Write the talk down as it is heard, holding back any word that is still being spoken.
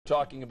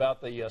talking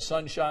about the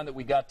sunshine that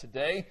we got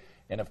today.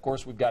 And, of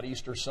course, we've got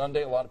Easter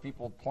Sunday. A lot of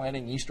people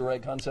planning Easter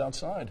egg hunts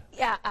outside.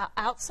 Yeah,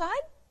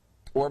 outside?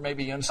 Or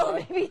maybe inside.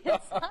 Or maybe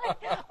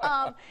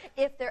inside.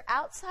 If they're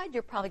outside,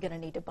 you're probably going to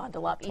need to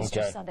bundle up.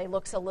 Easter Sunday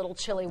looks a little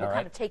chilly. We'll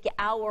kind of take you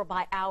hour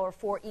by hour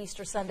for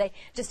Easter Sunday,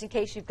 just in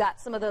case you've got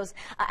some of those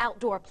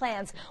outdoor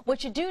plans.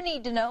 What you do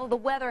need to know, the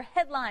weather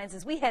headlines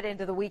as we head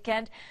into the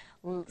weekend.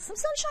 Some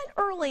sunshine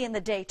early in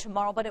the day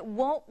tomorrow, but it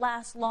won't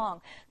last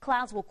long.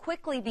 Clouds will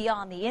quickly be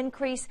on the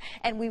increase,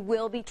 and we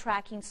will be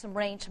tracking some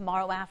rain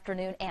tomorrow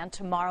afternoon and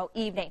tomorrow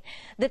evening.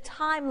 The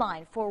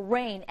timeline for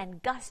rain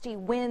and gusty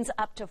winds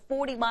up to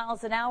 40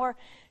 miles an hour,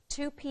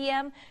 2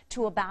 p.m.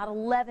 to about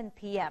 11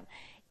 p.m.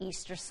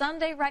 Easter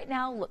Sunday right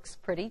now looks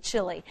pretty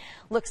chilly.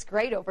 Looks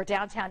great over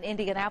downtown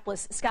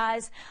Indianapolis.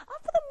 Skies,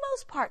 for the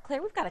most part,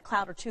 clear. We've got a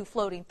cloud or two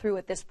floating through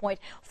at this point.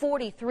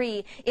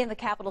 43 in the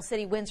capital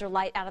city. Winds are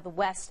light out of the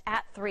west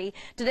at 3.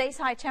 Today's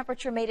high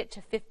temperature made it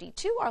to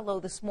 52. Our low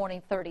this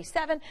morning,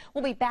 37.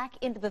 We'll be back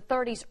into the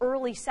 30s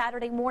early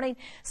Saturday morning.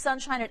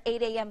 Sunshine at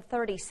 8 a.m.,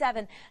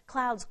 37.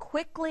 Clouds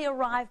quickly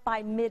arrive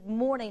by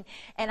mid-morning.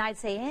 And I'd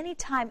say any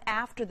time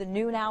after the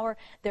noon hour,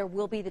 there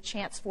will be the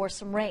chance for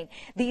some rain.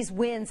 These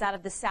winds out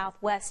of the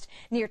southwest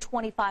near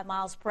 25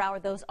 miles per hour.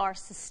 Those are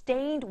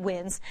sustained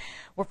winds.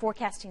 We're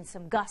forecasting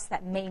some gusts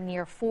that may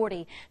near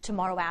 40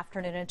 tomorrow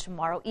afternoon and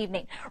tomorrow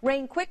evening.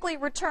 Rain quickly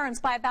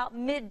returns by about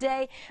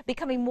midday,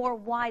 becoming more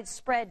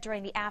widespread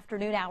during the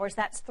afternoon hours.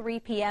 That's 3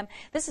 p.m.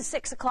 This is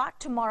 6 o'clock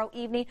tomorrow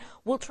evening.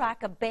 We'll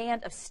track a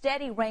band of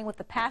steady rain with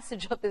the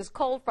passage of this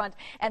cold front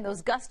and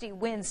those gusty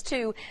winds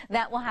too.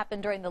 That will happen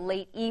during the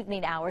late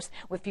evening hours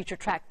with Future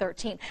Track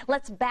 13.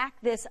 Let's back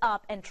this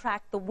up and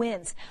track the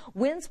winds.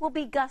 Winds will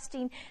be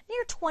gusting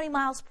near 20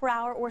 miles per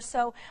hour or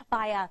so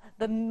by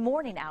the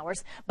morning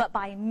hours, but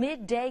by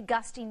midday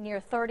gusting near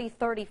 30,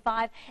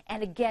 35,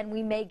 and again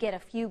we may get a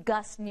few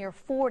gusts near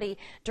 40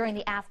 during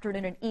the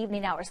afternoon and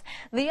evening hours.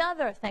 The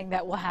other thing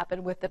that will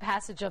happen with the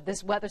passage of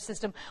this weather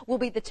system will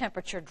be the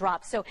temperature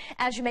drop. So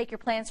as you make your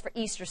plans for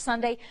Easter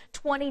Sunday,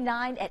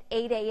 29 at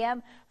 8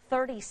 a.m.,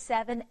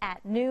 37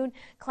 at noon.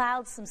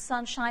 Clouds, some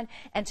sunshine,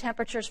 and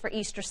temperatures for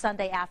Easter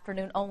Sunday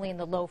afternoon only in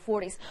the low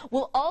 40s.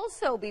 We'll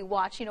also be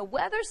watching a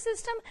weather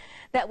system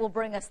that will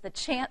bring us the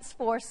chance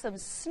for some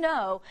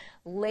snow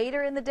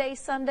later in the day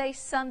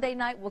Sunday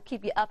night. We'll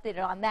keep you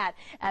updated on that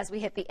as we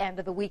hit the end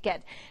of the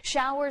weekend.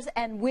 Showers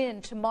and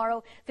wind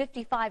tomorrow,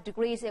 55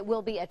 degrees. It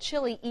will be a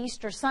chilly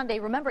Easter Sunday.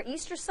 Remember,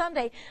 Easter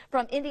Sunday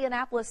from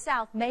Indianapolis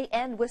south may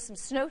end with some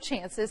snow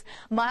chances.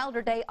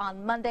 Milder day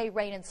on Monday,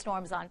 rain and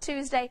storms on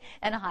Tuesday,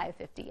 and a high of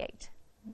 58.